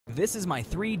This is my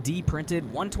 3D printed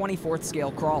 1/24th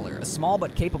scale crawler, a small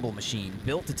but capable machine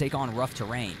built to take on rough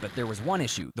terrain, but there was one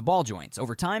issue: the ball joints.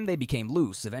 Over time they became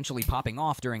loose, eventually popping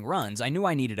off during runs. I knew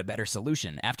I needed a better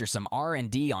solution. After some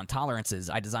R&D on tolerances,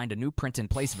 I designed a new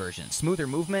print-in-place version. Smoother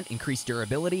movement, increased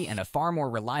durability, and a far more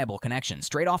reliable connection,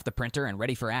 straight off the printer and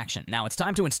ready for action. Now it's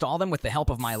time to install them with the help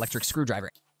of my electric screwdriver.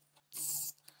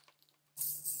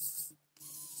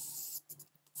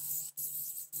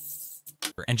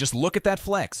 And just look at that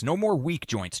flex. No more weak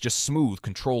joints, just smooth,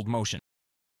 controlled motion.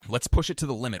 Let's push it to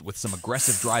the limit with some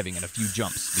aggressive driving and a few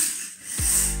jumps.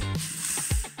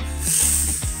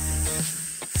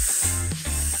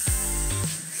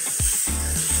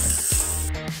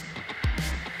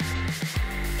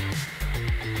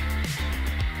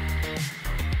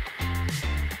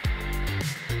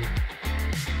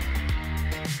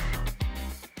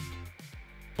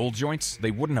 Old joints,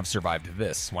 they wouldn't have survived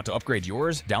this. Want to upgrade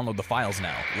yours? Download the files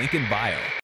now. Link in bio.